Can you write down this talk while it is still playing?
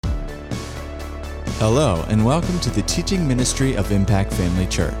Hello, and welcome to the teaching ministry of Impact Family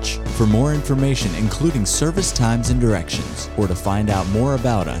Church. For more information, including service times and directions, or to find out more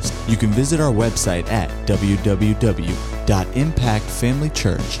about us, you can visit our website at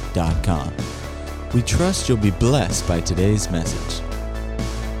www.impactfamilychurch.com. We trust you'll be blessed by today's message.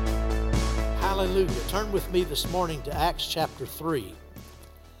 Hallelujah. Turn with me this morning to Acts chapter 3.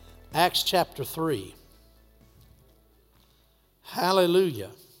 Acts chapter 3. Hallelujah.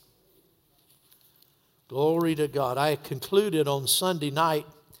 Glory to God. I concluded on Sunday night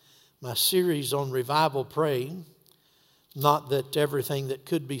my series on revival praying. Not that everything that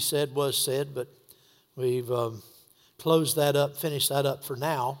could be said was said, but we've closed that up, finished that up for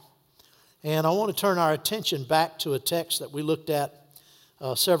now. And I want to turn our attention back to a text that we looked at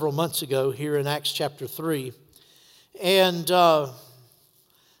several months ago here in Acts chapter 3. And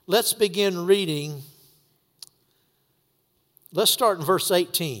let's begin reading. Let's start in verse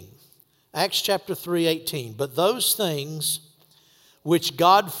 18. Acts chapter 3, 18. But those things which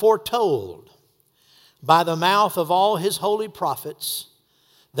God foretold by the mouth of all his holy prophets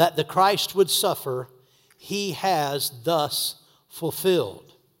that the Christ would suffer, he has thus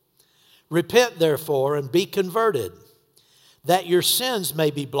fulfilled. Repent therefore and be converted, that your sins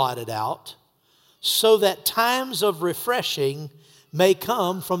may be blotted out, so that times of refreshing may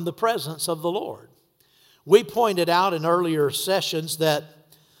come from the presence of the Lord. We pointed out in earlier sessions that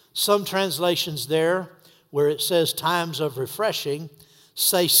some translations there, where it says times of refreshing,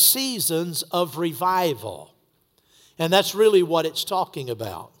 say seasons of revival. And that's really what it's talking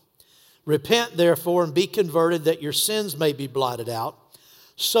about. Repent, therefore, and be converted, that your sins may be blotted out,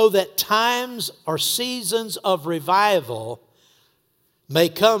 so that times or seasons of revival may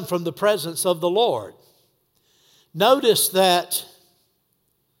come from the presence of the Lord. Notice that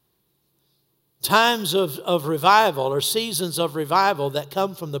times of revival or seasons of revival that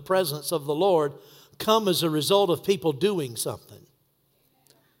come from the presence of the Lord come as a result of people doing something.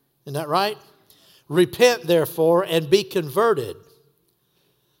 Isn't that right? Repent, therefore, and be converted,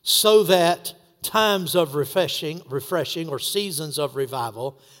 so that times of refreshing or seasons of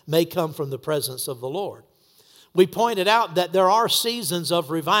revival may come from the presence of the Lord. We pointed out that there are seasons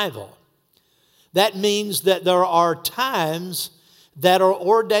of revival. That means that there are times that are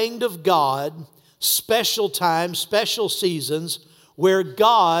ordained of God, special times, special seasons, where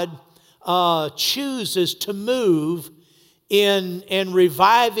God chooses to move in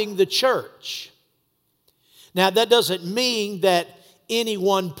reviving the church. Now, that doesn't mean that any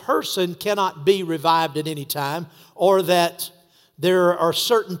one person cannot be revived at any time, or that there are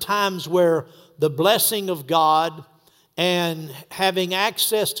certain times where the blessing of God and having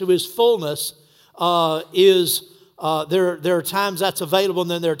access to His fullness is there are times that's available,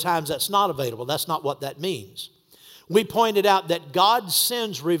 and then there are times that's not available. That's not what that means. We pointed out that God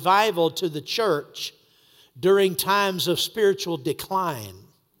sends revival to the church during times of spiritual decline.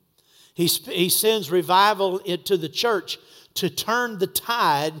 He sends revival into the church to turn the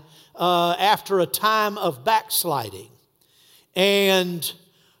tide after a time of backsliding. And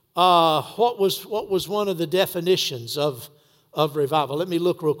what was one of the definitions of revival? Let me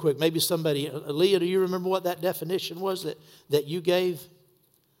look real quick. Maybe somebody, Leah, do you remember what that definition was that you gave?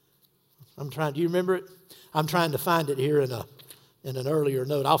 Do you remember it? I'm trying to find it here in an earlier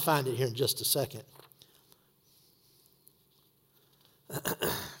note. I'll find it here in just a second.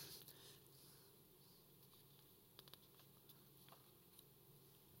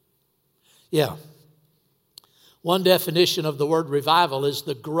 Yeah. One definition of the word revival is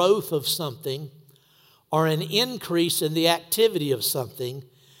the growth of something or an increase in the activity of something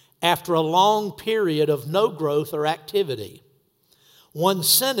after a long period of no growth or activity. One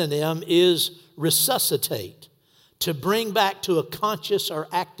synonym is resuscitate, to bring back to a conscious or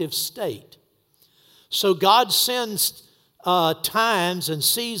active state. So God sends times and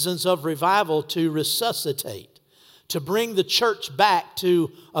seasons of revival to resuscitate, to bring the church back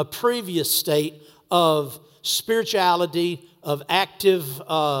to a previous state of spirituality, of active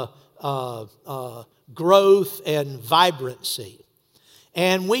growth and vibrancy.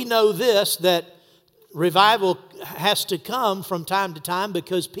 And we know this, that revival has to come from time to time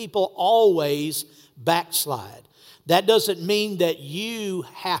because people always backslide. That doesn't mean that you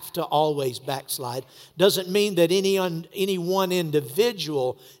have to always backslide. Doesn't mean that any one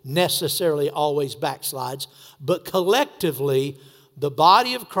individual necessarily always backslides. But collectively, the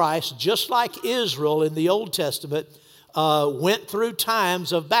body of Christ, just like Israel in the Old Testament, went through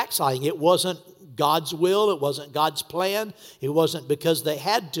times of backsliding. It wasn't God's will. It wasn't God's plan. It wasn't because they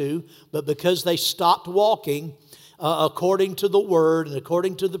had to, but because they stopped walking according to the Word and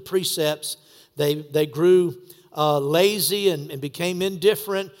according to the precepts. They grew lazy and became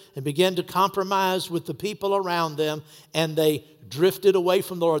indifferent and began to compromise with the people around them, and they drifted away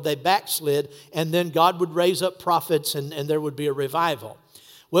from the Lord. They backslid, and then God would raise up prophets, and there would be a revival.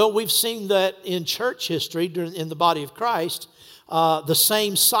 Well, we've seen that in church history, in the body of Christ, the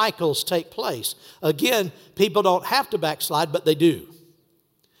same cycles take place. Again, people don't have to backslide, but they do.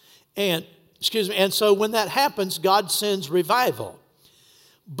 And so when that happens, God sends revival.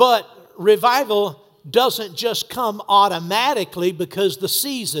 But revival doesn't just come automatically because the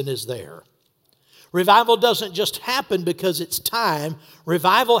season is there. Revival doesn't just happen because it's time.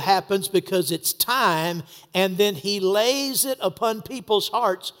 Revival happens because it's time, and then He lays it upon people's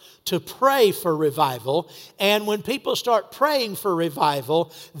hearts to pray for revival. And when people start praying for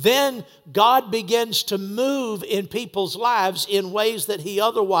revival, then God begins to move in people's lives in ways that He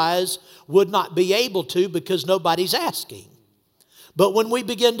otherwise would not be able to because nobody's asking. But when we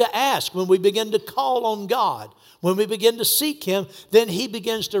begin to ask, when we begin to call on God, when we begin to seek Him, then He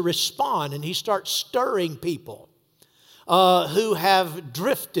begins to respond, and He starts stirring people who have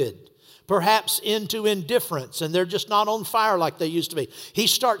drifted perhaps into indifference, and they're just not on fire like they used to be. He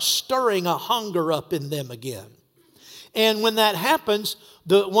starts stirring a hunger up in them again. And when that happens,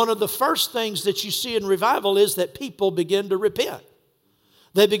 one of the first things that you see in revival is that people begin to repent.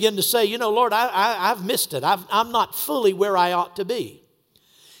 They begin to say, Lord, I've missed it. I'm not fully where I ought to be.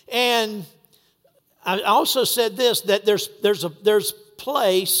 And I also said this, that there's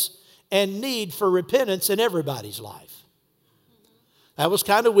place and need for repentance in everybody's life. That was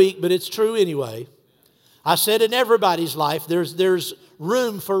kind of weak, but it's true anyway. I said in everybody's life, there's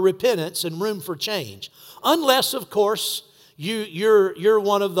room for repentance and room for change. Unless, of course, you're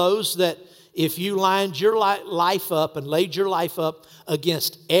one of those that if you lined your life up and laid your life up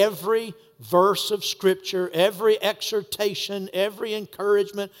against every verse of Scripture, every exhortation, every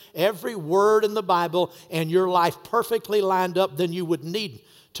encouragement, every word in the Bible, and your life perfectly lined up, then you would need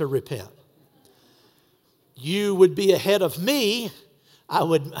to repent. You would be ahead of me, I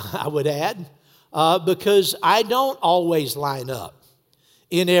would add, because I don't always line up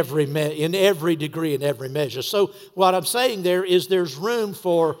in every degree, in every measure. So what I'm saying there is there's room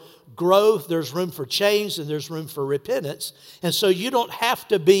for growth, there's room for change, and there's room for repentance. And so you don't have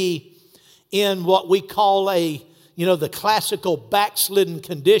to be in what we call the classical backslidden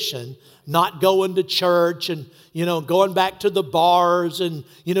condition, not going to church and, going back to the bars and,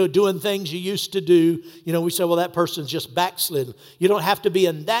 doing things you used to do. We say, well, that person's just backslidden. You don't have to be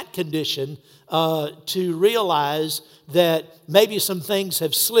in that condition to realize that maybe some things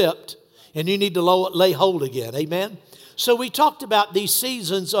have slipped and you need to lay hold again. Amen? So we talked about these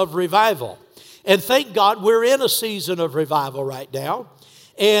seasons of revival. And thank God we're in a season of revival right now.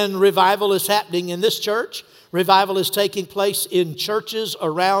 And revival is happening in this church. Revival is taking place in churches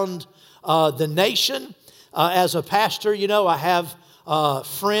around the nation. As a pastor, I have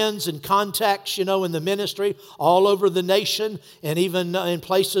friends and contacts, in the ministry all over the nation and even in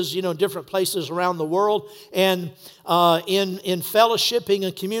places, different places around the world. And in fellowshipping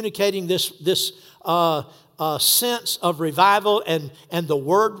and communicating this sense of revival and the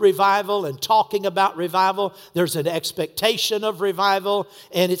word revival and talking about revival, there's an expectation of revival,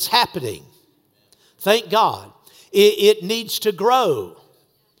 and it's happening. Thank God. It needs to grow.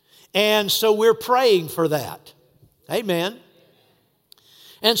 And so we're praying for that. Amen.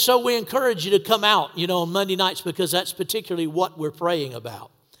 And so we encourage you to come out, on Monday nights, because that's particularly what we're praying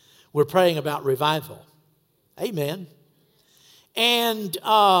about. We're praying about revival. Amen. And,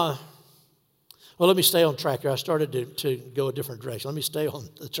 well, let me stay on track here. I started to go a different direction. Let me stay on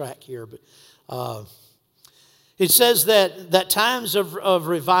the track here. But it says that times of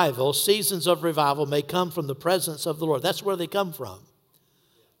revival, seasons of revival may come from the presence of the Lord. That's where they come from.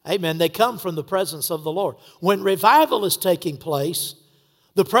 Amen. They come from the presence of the Lord. When revival is taking place,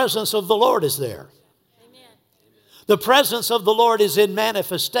 the presence of the Lord is there. Amen. The presence of the Lord is in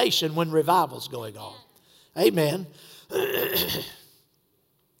manifestation when revival's going on. Amen.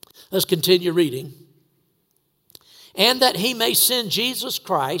 Let's continue reading. And that He may send Jesus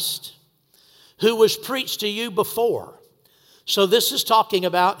Christ, who was preached to you before. So this is talking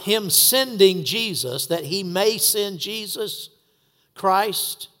about Him sending Jesus, that He may send Jesus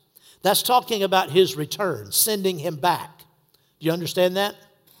Christ. That's talking about His return, sending Him back. Do you understand that?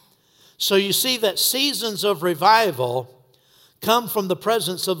 So you see that seasons of revival come from the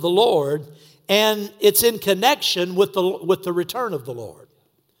presence of the Lord, and it's in connection with the return of the Lord.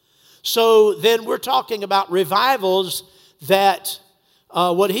 So then we're talking about revivals that,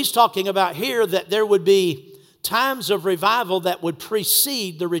 what he's talking about here, that there would be times of revival that would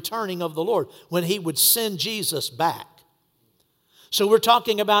precede the returning of the Lord, when He would send Jesus back. So we're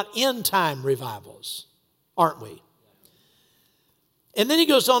talking about end time revivals. aren't we? And then he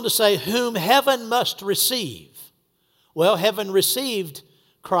goes on to say, whom heaven must receive. Well, heaven received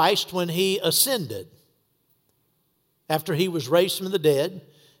Christ when he ascended. After he was raised from the dead,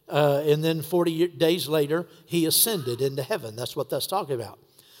 and then 40 days later, he ascended into heaven. That's what that's talking about.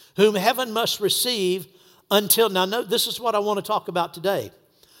 Whom heaven must receive until, now note, this is what I want to talk about today.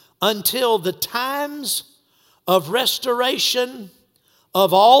 Until the times of restoration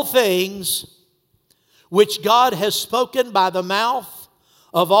of all things, which God has spoken by the mouth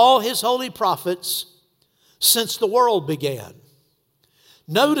of all his holy prophets since the world began.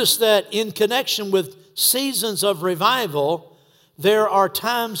 Notice that in connection with seasons of revival, there are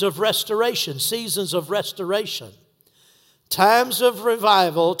times of restoration, seasons of restoration. Times of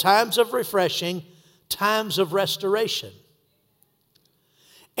revival, times of refreshing, times of restoration.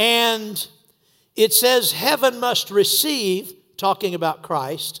 And it says heaven must receive, talking about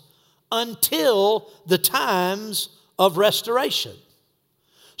Christ, until the times of restoration.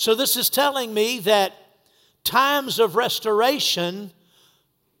 So this is telling me that times of restoration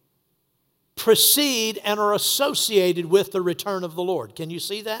precede and are associated with the return of the Lord. Can you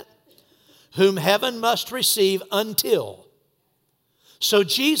see that? Whom heaven must receive until. So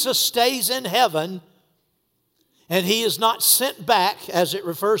Jesus stays in heaven, and he is not sent back, as it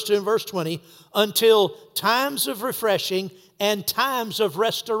refers to in verse 20, until times of refreshing and times of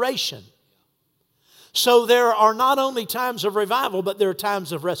restoration. So there are not only times of revival, but there are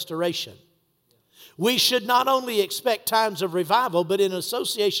times of restoration. We should not only expect times of revival, but in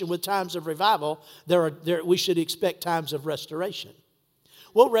association with times of revival, we should expect times of restoration.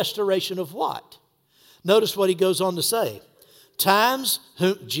 Well, restoration of what? Notice what he goes on to say. Times,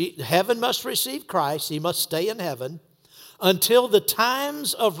 heaven must receive Christ, he must stay in heaven, until the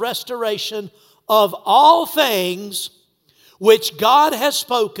times of restoration of all things which God has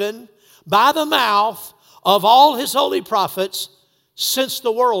spoken by the mouth of all his holy prophets since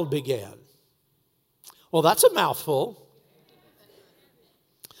the world began. Well, that's a mouthful.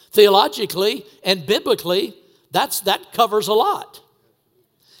 Theologically and biblically, that covers a lot.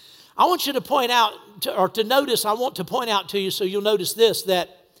 I want you to point out, I want to point out to you so you'll notice this, that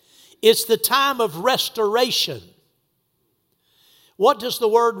it's the time of restoration. What does the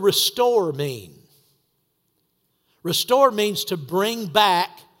word restore mean? Restore means to bring back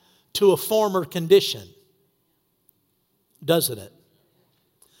to a former condition, doesn't it?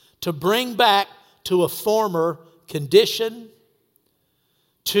 To bring back to a former condition,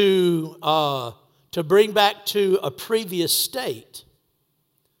 to bring back to a previous state.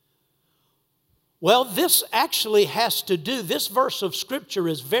 Well, this actually has to do, this verse of Scripture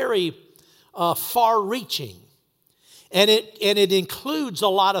is very far-reaching, and it includes a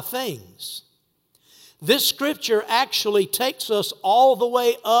lot of things. This Scripture actually takes us all the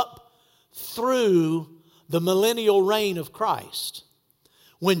way up through the millennial reign of Christ.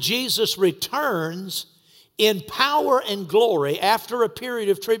 When Jesus returns in power and glory after a period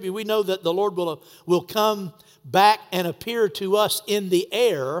of tribulation, we know that the Lord will come back and appear to us in the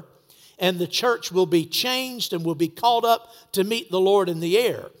air, and the church will be changed and will be called up to meet the Lord in the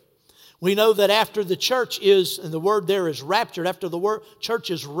air. We know that after the church is, and the word there is raptured, after the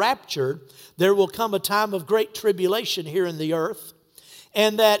church is raptured, there will come a time of great tribulation here in the earth,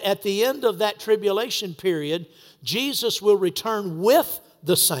 and that at the end of that tribulation period, Jesus will return with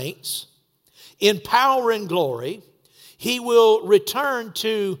the saints in power and glory. He will return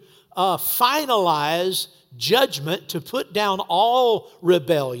to finalize judgment, to put down all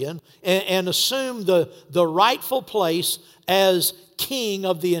rebellion and assume the rightful place as king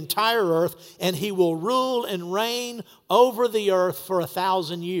of the entire earth, and he will rule and reign over the earth for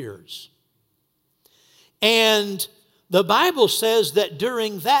 1,000 years. And the Bible says that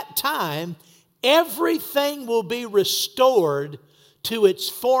during that time, everything will be restored to its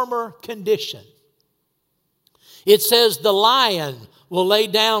former condition. It says the lion will lay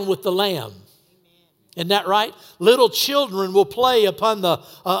down with the lamb. Isn't that right? Little children will play at the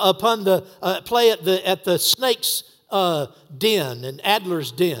snake's den and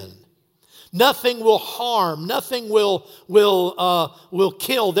adder's den. Nothing will harm. Nothing will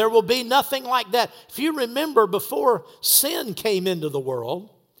kill. There will be nothing like that. If you remember, before sin came into the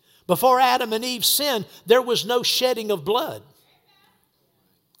world, before Adam and Eve sinned, there was no shedding of blood.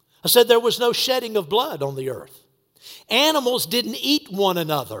 I said there was no shedding of blood on the earth. Animals didn't eat one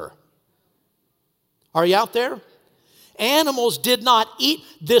another. Are you out there? Animals did not eat.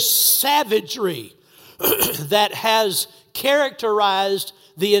 This savagery that has characterized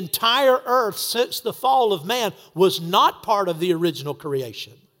the entire earth since the fall of man was not part of the original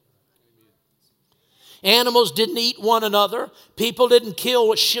creation. Animals didn't eat one another. People didn't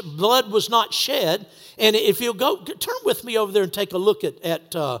kill. Blood was not shed. And if you'll go, turn with me over there and take a look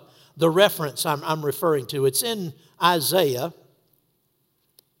at the reference I'm referring to. It's in Isaiah.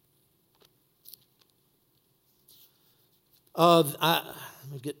 Let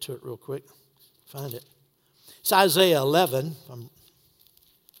me get to it real quick. Find it. It's Isaiah 11.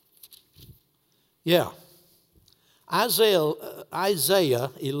 Isaiah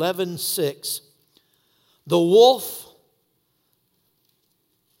 11:6. The wolf.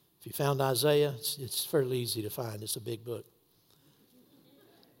 If you found Isaiah, it's fairly easy to find. It's a big book.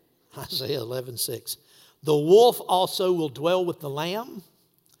 Isaiah 11:6. The wolf also will dwell with the lamb.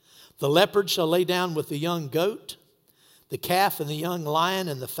 The leopard shall lay down with the young goat. The calf and the young lion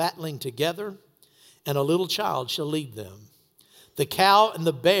and the fatling together, and a little child shall lead them. The cow and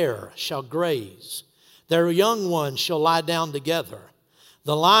the bear shall graze. Their young ones shall lie down together.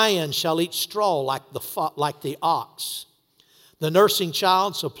 The lion shall eat straw like the ox. The nursing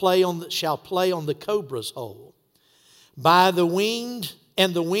child shall play on the cobra's hole. The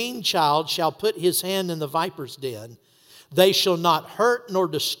weaned child shall put his hand in the viper's den. They shall not hurt nor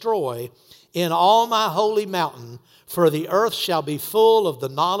destroy in all my holy mountain, for the earth shall be full of the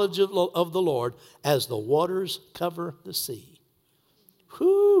knowledge of the Lord as the waters cover the sea.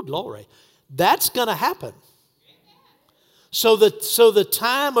 Whoo, glory. That's going to happen. So the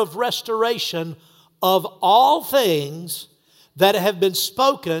time of restoration of all things that have been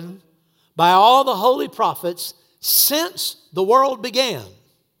spoken by all the holy prophets since the world began,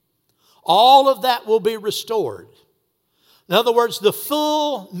 all of that will be restored. In other words, the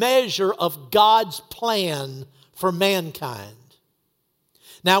full measure of God's plan for mankind.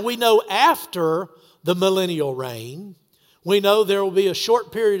 Now we know after the millennial reign, we know there will be a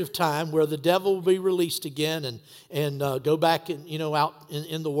short period of time where the devil will be released again and go back and, out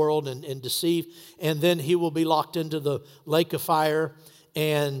in the world and deceive. And then he will be locked into the lake of fire,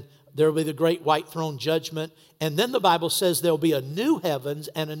 and there will be the great white throne judgment. And then the Bible says there will be a new heavens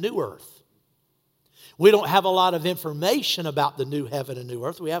and a new earth. We don't have a lot of information about the new heaven and new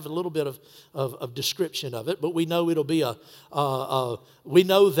earth. We have a little bit of description of it, but we know it'll be we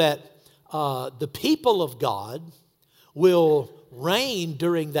know that the people of God will reign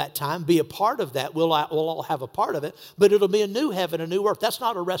during that time, be a part of that. We'll all have a part of it, but it'll be a new heaven, a new earth. That's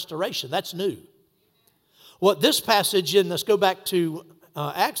not a restoration. That's new. What this passage let's go back to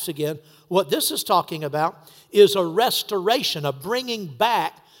Acts again. What this is talking about is a restoration, a bringing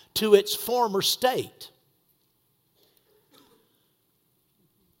back to its former state.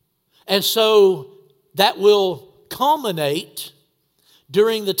 And so that will culminate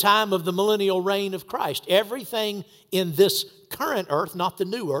during the time of the millennial reign of Christ. Everything in this current earth, not the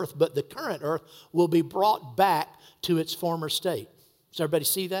new earth, but the current earth, will be brought back to its former state. Does everybody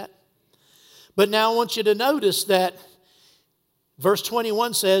see that? But now I want you to notice that verse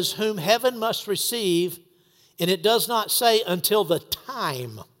 21 says, whom heaven must receive, and it does not say until the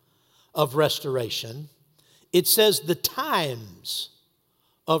time of restoration. It says the times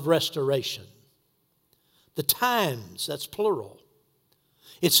of restoration. The times, that's plural.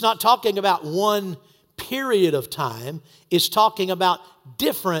 It's not talking about one period of time. It's talking about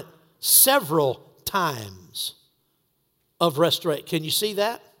several times of restoration. Can you see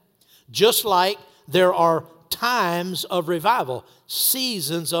that? Just like there are times of revival,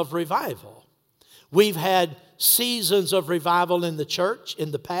 seasons of revival. We've had seasons of revival in the church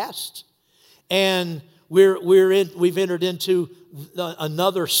in the past, and we've entered into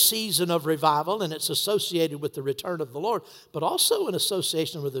another season of revival, and it's associated with the return of the Lord. But also in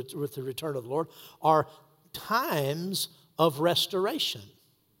association with the return of the Lord are times of restoration.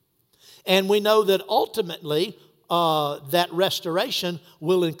 And we know that ultimately that restoration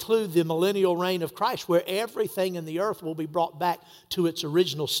will include the millennial reign of Christ, where everything in the earth will be brought back to its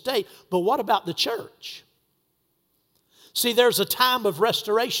original state. But what about the church? See, there's a time of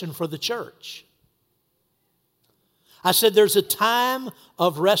restoration for the church. I said there's a time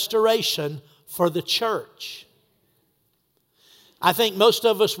of restoration for the church. I think most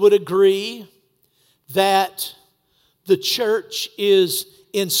of us would agree that the church is,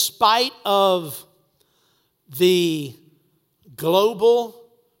 in spite of the global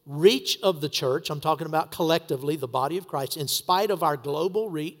reach of the church, I'm talking about collectively, the body of Christ, in spite of our global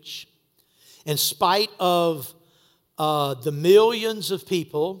reach, in spite of the millions of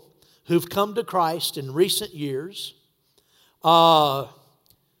people who've come to Christ in recent years, and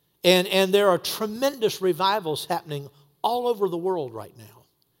there are tremendous revivals happening all over the world right now.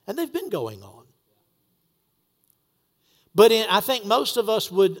 And they've been going on. But I think most of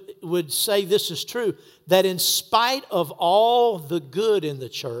us would say this is true, that in spite of all the good in the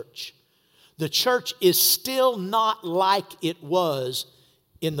church, the church is still not like it was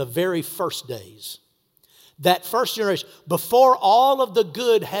in the very first days. That first generation, before all of the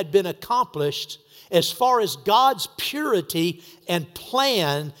good had been accomplished, as far as God's purity and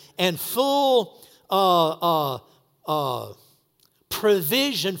plan and full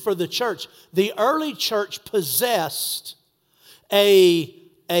provision for the church, the early church possessed a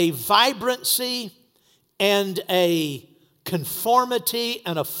vibrancy and a conformity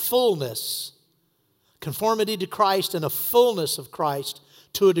and a fullness, conformity to Christ and a fullness of Christ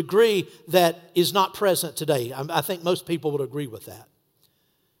to a degree that is not present today. I think most people would agree with that.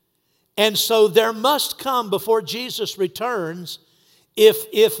 And so there must come, before Jesus returns,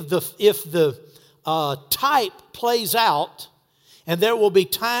 if the type plays out, and there will be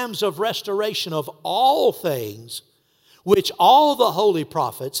times of restoration of all things, which all the holy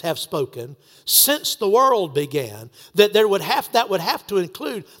prophets have spoken since the world began, that would have to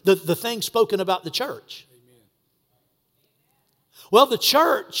include the things spoken about the church. Amen. Well, the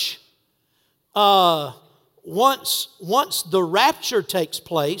church, once the rapture takes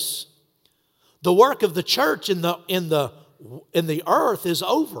place, the work of the church in the earth is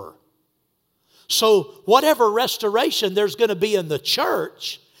over. So whatever restoration there's going to be in the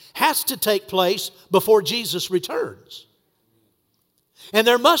church has to take place before Jesus returns. And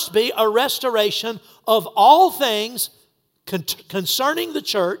there must be a restoration of all things concerning the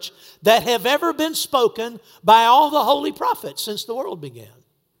church that have ever been spoken by all the holy prophets since the world began.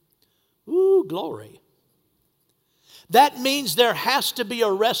 Ooh, glory. That means there has to be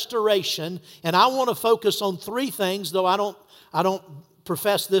a restoration, and I want to focus on three things, though I don't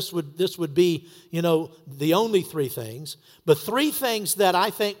profess this would be, the only three things, but three things that I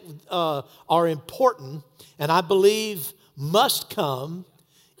think are important and I believe must come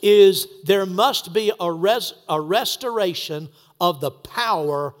is there must be a restoration of the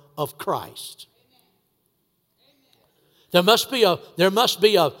power of Christ. There must be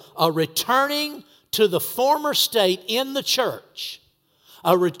a returning to the former state in the church,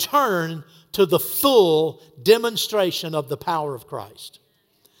 a return to the full demonstration of the power of Christ.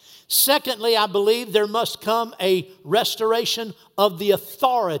 Secondly, I believe there must come a restoration of the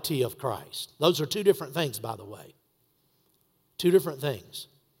authority of Christ. Those are two different things, by the way. Two different things.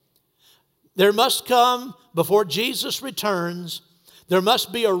 There must come, before Jesus returns, there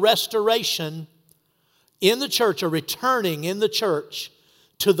must be a restoration in the church, a returning in the church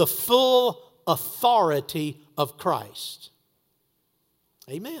to the full authority of Christ.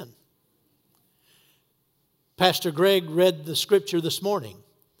 Amen. Pastor Greg read the scripture this morning.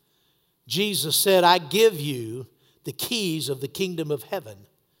 Jesus said, I give you the keys of the kingdom of heaven,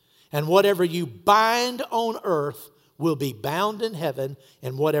 and whatever you bind on earth will be bound in heaven,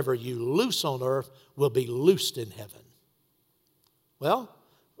 and whatever you loose on earth will be loosed in heaven. Well,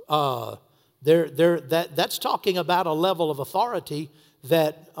 that's talking about a level of authority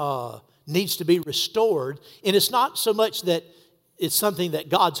that needs to be restored. And it's not so much that it's something that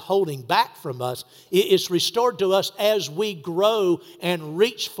God's holding back from us. It's restored to us as we grow and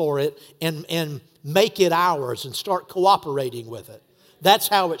reach for it and make it ours and start cooperating with it. That's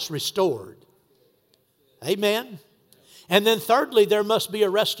how it's restored. Amen. And then thirdly, there must be a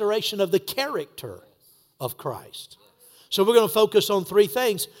restoration of the character of Christ. So we're going to focus on three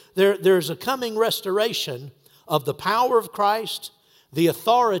things. There's a coming restoration of the power of Christ, the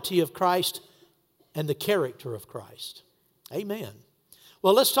authority of Christ, and the character of Christ. Amen.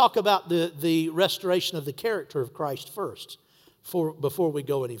 Well, let's talk about the restoration of the character of Christ first, before we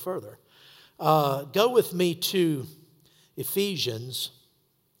go any further. Go with me to Ephesians,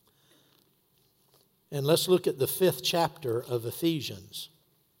 and let's look at the 5th chapter of Ephesians.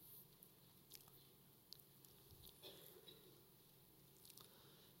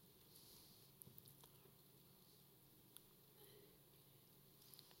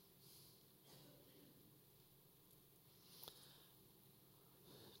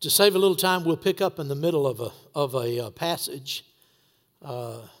 To save a little time, we'll pick up in the middle of a passage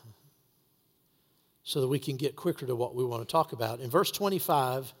so that we can get quicker to what we want to talk about. In verse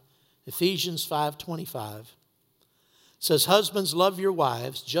 25, Ephesians 5:25 says, husbands, love your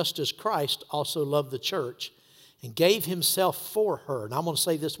wives, just as Christ also loved the church and gave himself for her. And I'm going to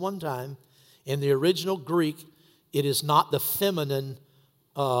say this one time. In the original Greek, it is not the feminine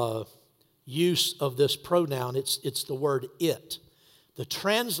use of this pronoun. It's the word it. The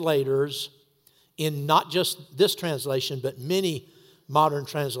translators, in not just this translation, but many modern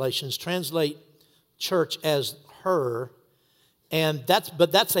translations, translate church as her, and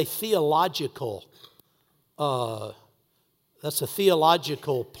that's a theological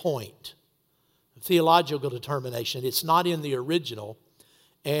point, a theological determination. It's not in the original,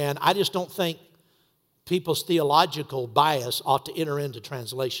 And I just don't think people's theological bias ought to enter into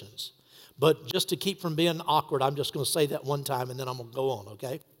translations. But just to keep from being awkward, I'm just going to say that one time and then I'm going to go on,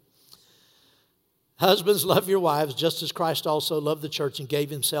 okay? Husbands, love your wives just as Christ also loved the church and gave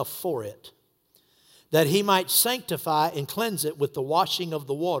himself for it, that he might sanctify and cleanse it with the washing of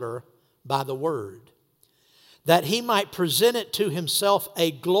the water by the word, that he might present it to himself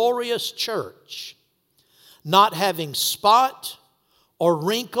a glorious church, not having spot or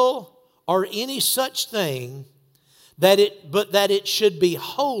wrinkle or any such thing, but that it should be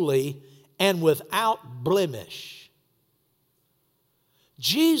holy and without blemish.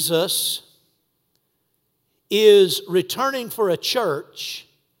 Jesus is returning for a church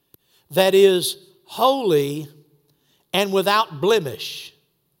that is holy and without blemish,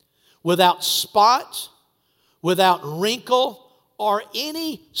 without spot, without wrinkle, or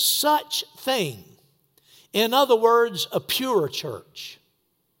any such thing. In other words, a pure church.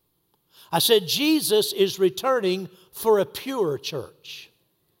 I said Jesus is returning for a pure church.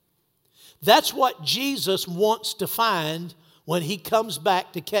 That's what Jesus wants to find when he comes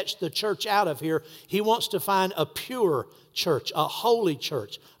back to catch the church out of here. He wants to find a pure church, a holy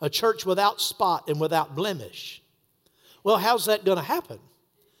church, a church without spot and without blemish. Well, how's that going to happen?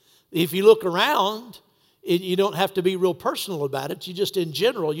 If you look around, you don't have to be real personal about it. You just, in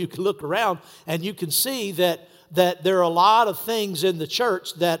general, you can look around and you can see that there are a lot of things in the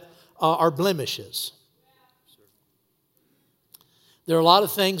church that are blemishes. There are a lot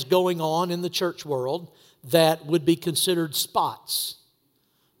of things going on in the church world that would be considered spots,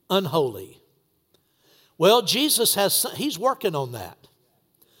 unholy. Well, Jesus he's working on that.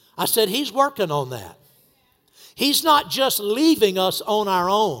 I said he's working on that. He's not just leaving us on our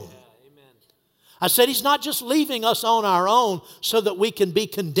own. I said he's not just leaving us on our own so that we can be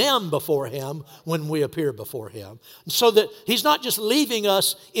condemned before him when we appear before him. So that he's not just leaving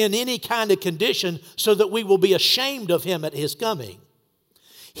us in any kind of condition so that we will be ashamed of him at his coming.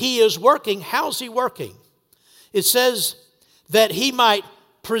 He is working. How's he working? It says that he might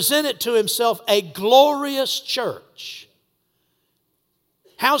present it to himself a glorious church.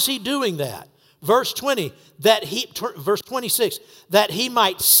 How's he doing that? Verse 26, that he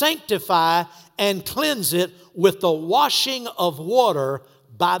might sanctify and cleanse it with the washing of water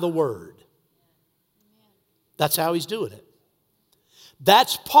by the word. That's how he's doing it.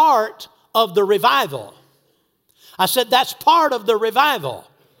 That's part of the revival. I said that's part of the revival.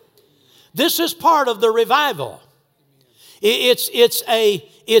 This is part of the revival. It's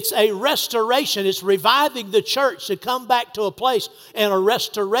a restoration. It's reviving the church to come back to a place and a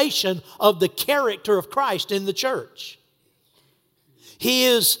restoration of the character of Christ in the church. He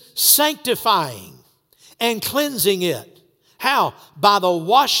is sanctifying and cleansing it. How? By the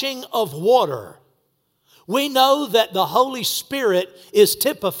washing of water. We know that the Holy Spirit is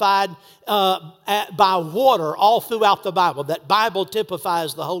typified by water all throughout the Bible. That Bible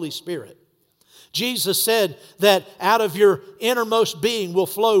typifies the Holy Spirit. Jesus said that out of your innermost being will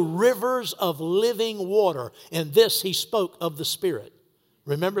flow rivers of living water. And this he spoke of the Spirit.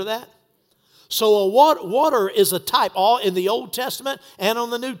 Remember that? So water is a type, all in the Old Testament and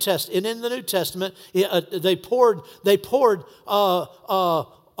on the New Testament. And in the New Testament, they poured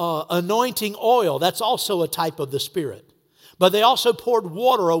anointing oil. That's also a type of the Spirit. But they also poured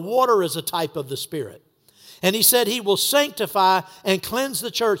water. A water is a type of the Spirit. And he said he will sanctify and cleanse the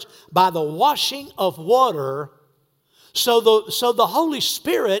church by the washing of water. So the Holy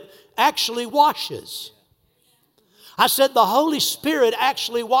Spirit actually washes. I said the Holy Spirit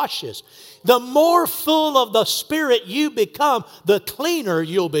actually washes. The more full of the Spirit you become, the cleaner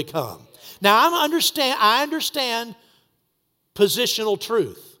you'll become. Now I understand positional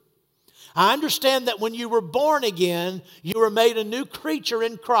truth. I understand that when you were born again, you were made a new creature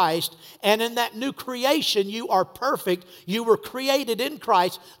in Christ, and in that new creation, you are perfect. You were created in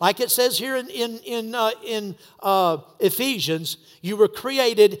Christ, like it says here in Ephesians. You were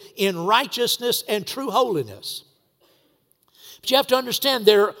created in righteousness and true holiness. But you have to understand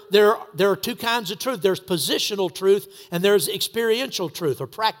there are two kinds of truth. There's positional truth, and there's experiential truth or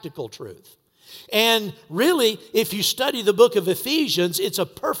practical truth. And really, if you study the book of Ephesians, it's a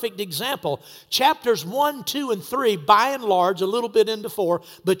perfect example. Chapters 1, 2, and 3, by and large, a little bit into 4,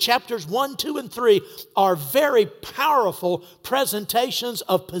 but chapters 1, 2, and 3 are very powerful presentations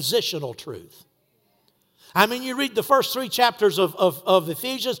of positional truth. I mean, you read the first 3 chapters of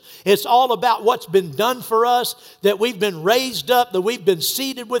Ephesians, it's all about what's been done for us, that we've been raised up, that we've been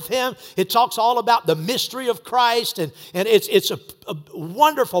seated with Him. It talks all about the mystery of Christ, and it's a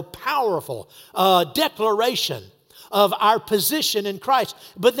wonderful, powerful declaration of our position in Christ.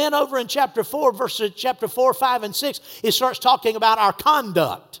 But then over in chapter 4, verses chapter 4, 5, and 6, it starts talking about our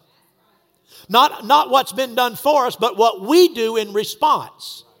conduct. Not what's been done for us, but what we do in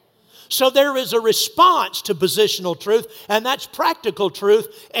response. So there is a response to positional truth, and that's practical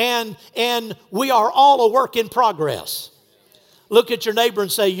truth, and we are all a work in progress. Look at your neighbor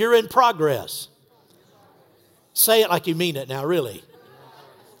and say, you're in progress. Say it like you mean it now, really.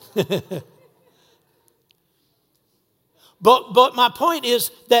 But my point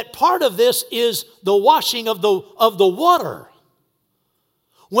is that part of this is the washing of the water.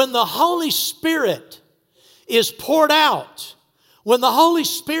 When the Holy Spirit is poured out, when the Holy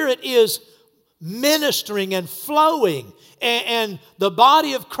Spirit is ministering and flowing, and the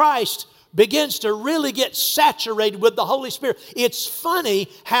body of Christ begins to really get saturated with the Holy Spirit. It's funny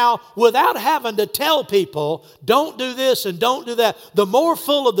how without having to tell people, don't do this and don't do that, the more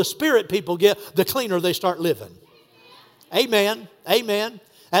full of the Spirit people get, the cleaner they start living. Amen. Amen.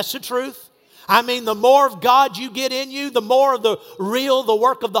 That's the truth. I mean, the more of God you get in you, the more of the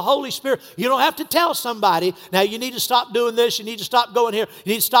work of the Holy Spirit. You don't have to tell somebody, now you need to stop doing this, you need to stop going here,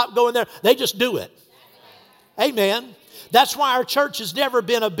 you need to stop going there. They just do it. Amen. That's why our church has never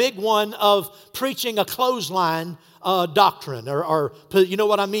been a big one of preaching a clothesline doctrine. Or you know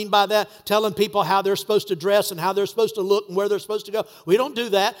what I mean by that? Telling people how they're supposed to dress and how they're supposed to look and where they're supposed to go. We don't do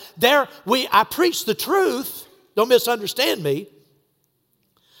that. I preach the truth. Don't misunderstand me.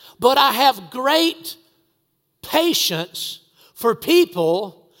 But I have great patience for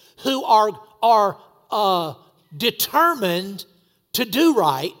people who are determined to do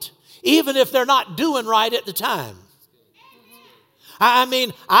right, even if they're not doing right at the time. I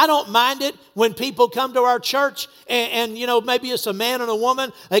mean, I don't mind it when people come to our church and you know, maybe it's a man and a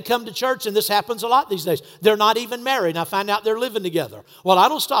woman. They come to church, and this happens a lot these days. They're not even married. I find out they're living together. Well, I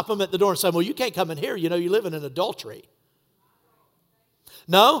don't stop them at the door and say, well, you can't come in here. You know, you're living in adultery.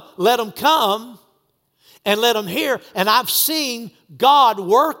 No, let them come and let them hear. And I've seen God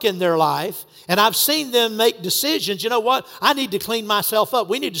work in their life, and I've seen them make decisions. You know what? I need to clean myself up.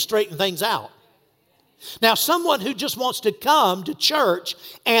 We need to straighten things out. Now, someone who just wants to come to church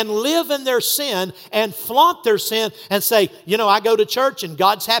and live in their sin and flaunt their sin and say, you know, I go to church and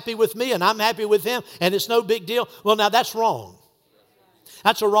God's happy with me and I'm happy with him and it's no big deal. Well, now that's wrong.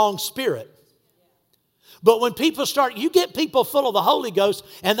 That's a wrong spirit. But when people you get people full of the Holy Ghost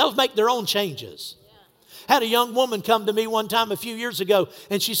and they'll make their own changes. Had a young woman come to me one time a few years ago,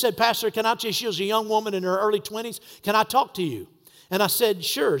 and she said, Pastor, she was a young woman in her early 20s. Can I talk to you? And I said,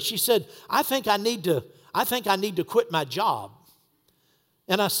 sure. She said, I think I need to quit my job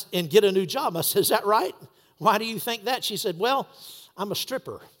and get a new job. I said, is that right? Why do you think that? She said, well, I'm a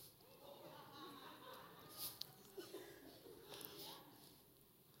stripper.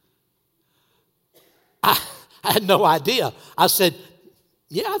 I had no idea. I said,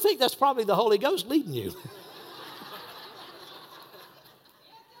 yeah, I think that's probably the Holy Ghost leading you.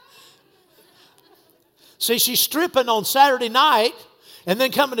 See, she's stripping on Saturday night and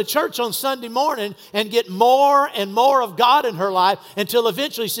then coming to church on Sunday morning and get more and more of God in her life until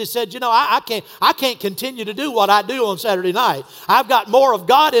eventually she said, you know, I can't continue to do what I do on Saturday night. I've got more of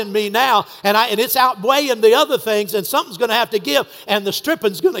God in me now, and it's outweighing the other things, and something's going to have to give, and the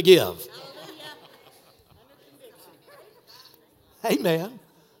stripping's going to give. Amen.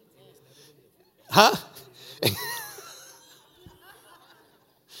 Huh?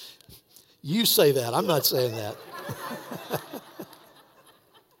 You say that. I'm not saying that.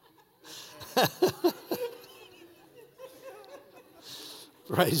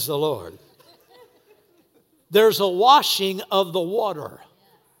 Praise the Lord. There's a washing of the water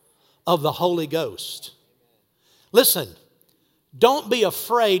of the Holy Ghost. Listen, don't be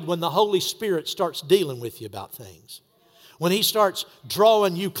afraid when the Holy Spirit starts dealing with you about things. When he starts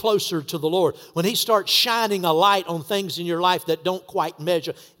drawing you closer to the Lord, when he starts shining a light on things in your life that don't quite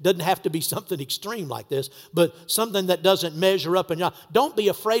measure, it doesn't have to be something extreme like this, but something that doesn't measure up in your life. Don't be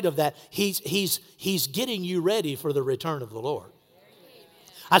afraid of that. He's getting you ready for the return of the Lord.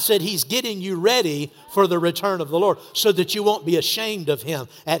 I said he's getting you ready for the return of the Lord so that you won't be ashamed of him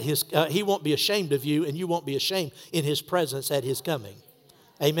he won't be ashamed of you, and you won't be ashamed in his presence at his coming.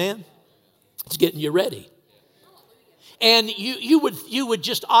 Amen? It's getting you ready. And you would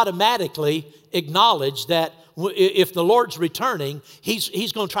just automatically acknowledge that if the Lord's returning,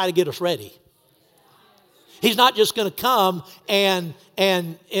 he's going to try to get us ready. He's not just going to come and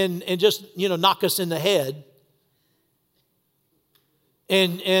just, you know, knock us in the head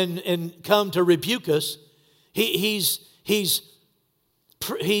and come to rebuke us. He's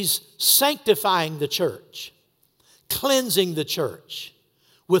sanctifying the church, cleansing the church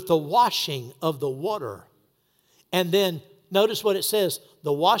with the washing of the water And then notice what it says,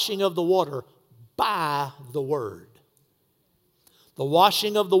 the washing of the water by the word. The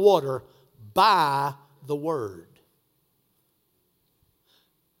washing of the water by the word.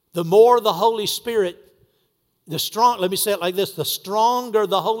 The more the Holy Spirit, let me say it like this, the stronger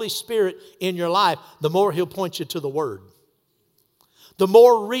the Holy Spirit in your life, the more He'll point you to the Word. The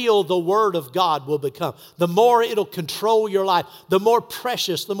more real the Word of God will become. The more it'll control your life. The more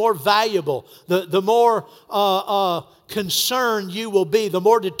precious, the more valuable, the more concerned you will be, the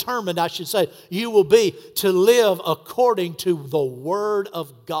more determined, I should say, you will be to live according to the Word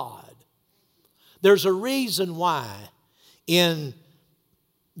of God. There's a reason why in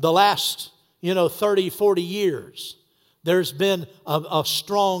the last 30, 40 years, there's been a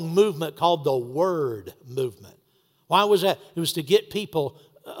strong movement called the Word movement. Why was that? It was to get people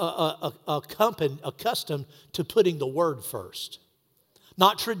accustomed to putting the Word first.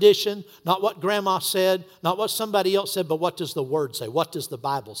 Not tradition, not what grandma said, not what somebody else said, but what does the Word say? What does the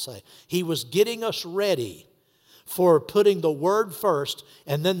Bible say? He was getting us ready for putting the Word first,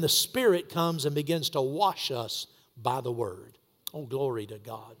 and then the Spirit comes and begins to wash us by the Word. Oh, glory to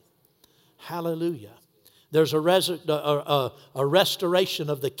God. Hallelujah. There's a restoration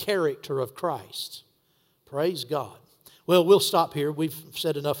of the character of Christ. Praise God. Well, we'll stop here. We've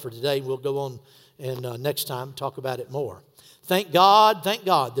said enough for today. We'll go on and next time talk about it more. Thank God,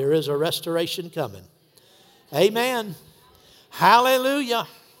 there is a restoration coming. Amen. Hallelujah.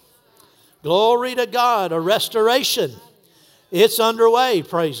 Glory to God. A restoration. It's underway,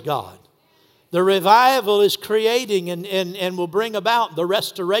 praise God. The revival is creating and will bring about the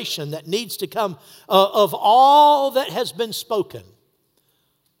restoration that needs to come of all that has been spoken,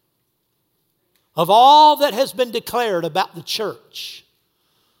 of all that has been declared about the church,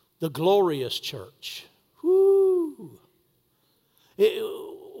 the glorious church. Woo.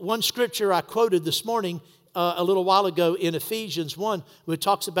 One scripture I quoted this morning a little while ago in Ephesians 1, where it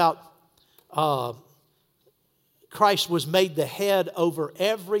talks about Christ was made the head over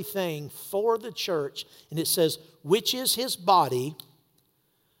everything for the church. And it says, which is His body,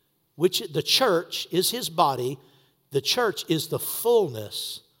 which the church is His body. The church is the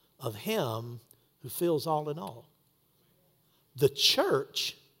fullness of Him who fills all in all. The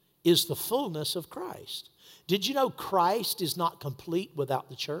church is the fullness of Christ. Did you know Christ is not complete without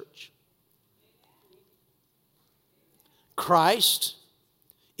the church? Christ,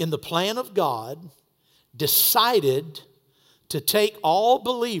 in the plan of God, decided to take all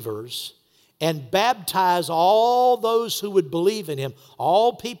believers and baptize all those who would believe in Him,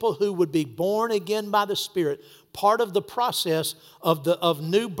 all people who would be born again by the Spirit. Part of the process of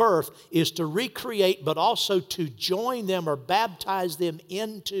new birth is to recreate, but also to join them or baptize them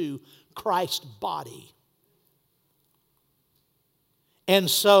into Christ's body. And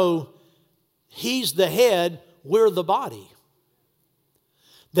so He's the head, we're the body.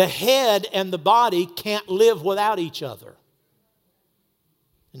 The head and the body can't live without each other.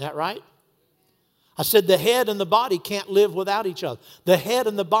 Isn't that right? I said the head and the body can't live without each other. The head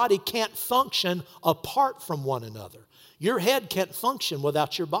and the body can't function apart from one another. Your head can't function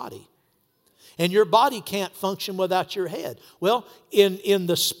without your body. And your body can't function without your head. Well, in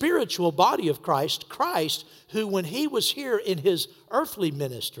the spiritual body of Christ, who when He was here in His earthly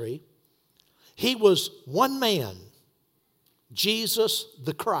ministry, He was one man, Jesus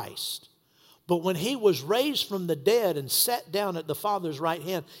the Christ. But when He was raised from the dead and sat down at the Father's right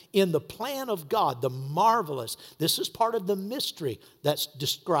hand, in the plan of God, the marvelous, this is part of the mystery that's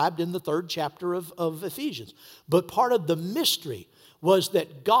described in the 3rd chapter of Ephesians. But part of the mystery was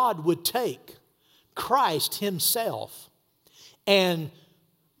that God would take Christ Himself and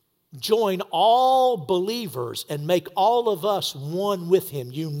join all believers and make all of us one with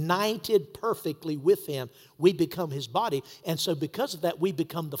Him, united perfectly with Him. We become His body. And so because of that, we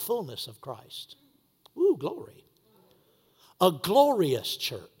become the fullness of Christ. Ooh, glory. A glorious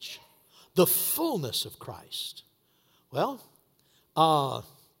church. The fullness of Christ. Well,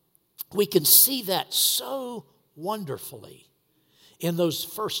 we can see that so wonderfully in those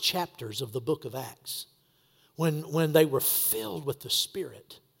first chapters of the book of Acts when they were filled with the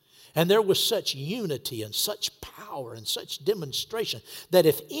Spirit. And there was such unity and such power and such demonstration that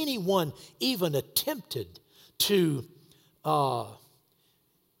if anyone even attempted to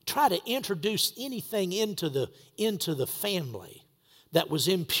try to introduce anything into the family that was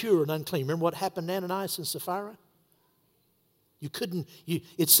impure and unclean. Remember what happened to Ananias and Sapphira?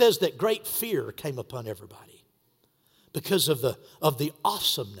 It says that great fear came upon everybody because of the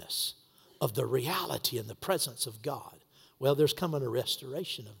awesomeness of the reality and the presence of God. Well, there's coming a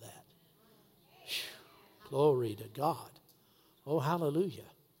restoration of that. Whew, glory to God. Oh, hallelujah.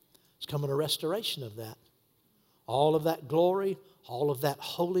 There's coming a restoration of that. all of that glory, all of that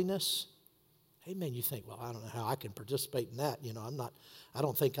holiness. Amen. You think, well, I don't know how I can participate in that. I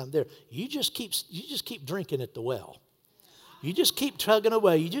don't think I'm there. You just keep drinking at the well. You just keep tugging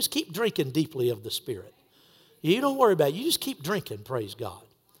away. You just keep drinking deeply of the Spirit. You don't worry about it. You just keep drinking, praise God.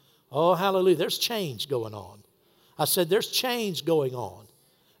 Oh, hallelujah. There's change going on. I said there's change going on.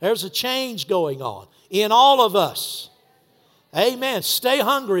 There's a change going on in all of us. Amen. Stay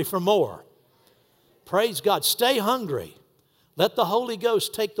hungry for more. Praise God. Stay hungry. Let the Holy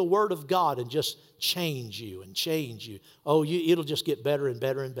Ghost take the Word of God and just change you and change you. Oh, it'll just get better and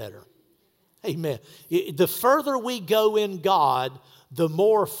better and better. Amen. The further we go in God, the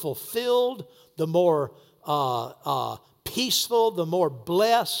more fulfilled, the more peaceful, the more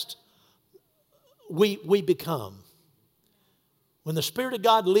blessed we become. When the Spirit of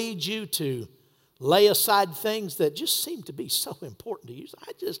God leads you to lay aside things that just seem to be so important to you,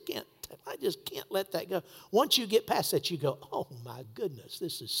 I just can't let that go. Once you get past that, you go, oh my goodness,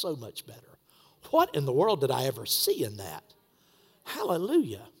 this is so much better. What in the world did I ever see in that?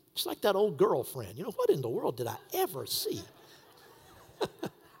 Hallelujah. It's like that old girlfriend. What in the world did I ever see?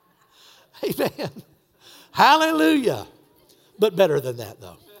 Amen. Hallelujah. But better than that,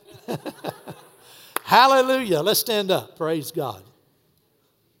 though. Hallelujah. Let's stand up. Praise God.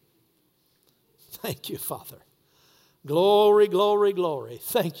 Thank you, Father. Glory, glory, glory.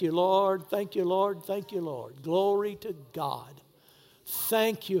 Thank you, Lord. Thank you, Lord. Thank you, Lord. Glory to God.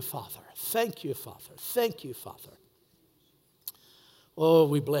 Thank you, Father. Thank you, Father. Thank you, Father. Oh,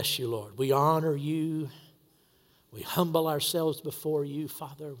 we bless you, Lord. We honor you. We humble ourselves before you,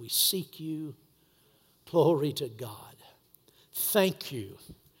 Father. We seek you. Glory to God. Thank you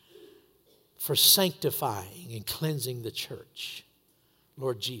for sanctifying and cleansing the church,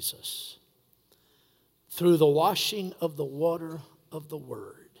 Lord Jesus, through the washing of the water of the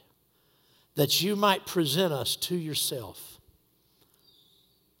Word, that you might present us to yourself,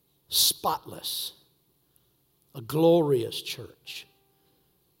 spotless, a glorious church,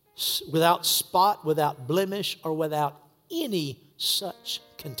 without spot, without blemish, or without any such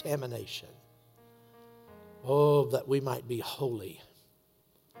contamination. Oh, that we might be holy.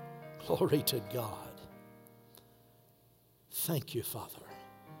 Glory to God. Thank you, Father.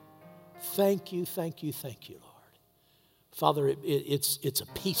 Thank you, thank you, thank you, Lord. Father, it's a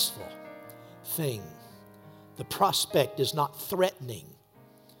peaceful thing. The prospect is not threatening.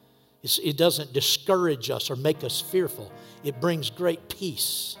 It doesn't discourage us or make us fearful. It brings great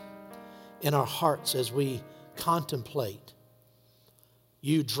peace in our hearts as we contemplate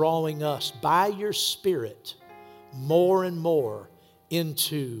you drawing us by your Spirit more and more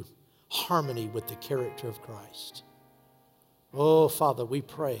into harmony with the character of Christ. Oh, Father, we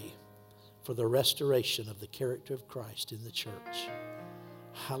pray for the restoration of the character of Christ in the church.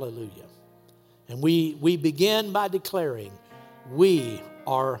 Hallelujah. And we begin by declaring, we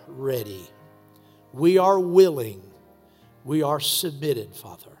are ready. We are willing. We are submitted,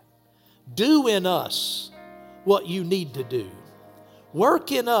 Father. Do in us what you need to do.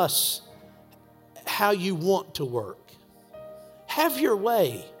 Work in us how you want to work. Have your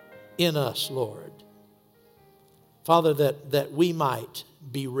way in us, Lord. Father, that we might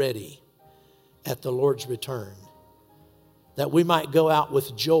be ready at the Lord's return. That we might go out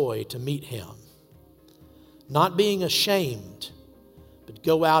with joy to meet Him. Not being ashamed, but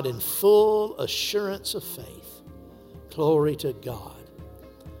go out in full assurance of faith. Glory to God.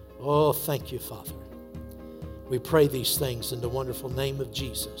 Oh, thank you, Father. We pray these things in the wonderful name of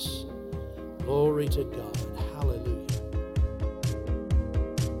Jesus. Glory to God. Hallelujah.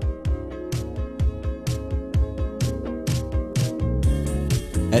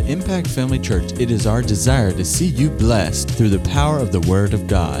 At Impact Family Church, it is our desire to see you blessed through the power of the Word of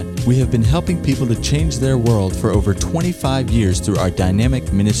God. We have been helping people to change their world for over 25 years through our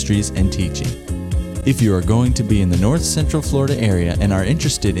dynamic ministries and teaching. If you are going to be in the North Central Florida area and are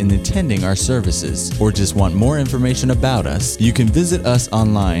interested in attending our services, or just want more information about us, you can visit us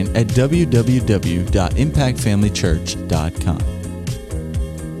online at www.impactfamilychurch.com.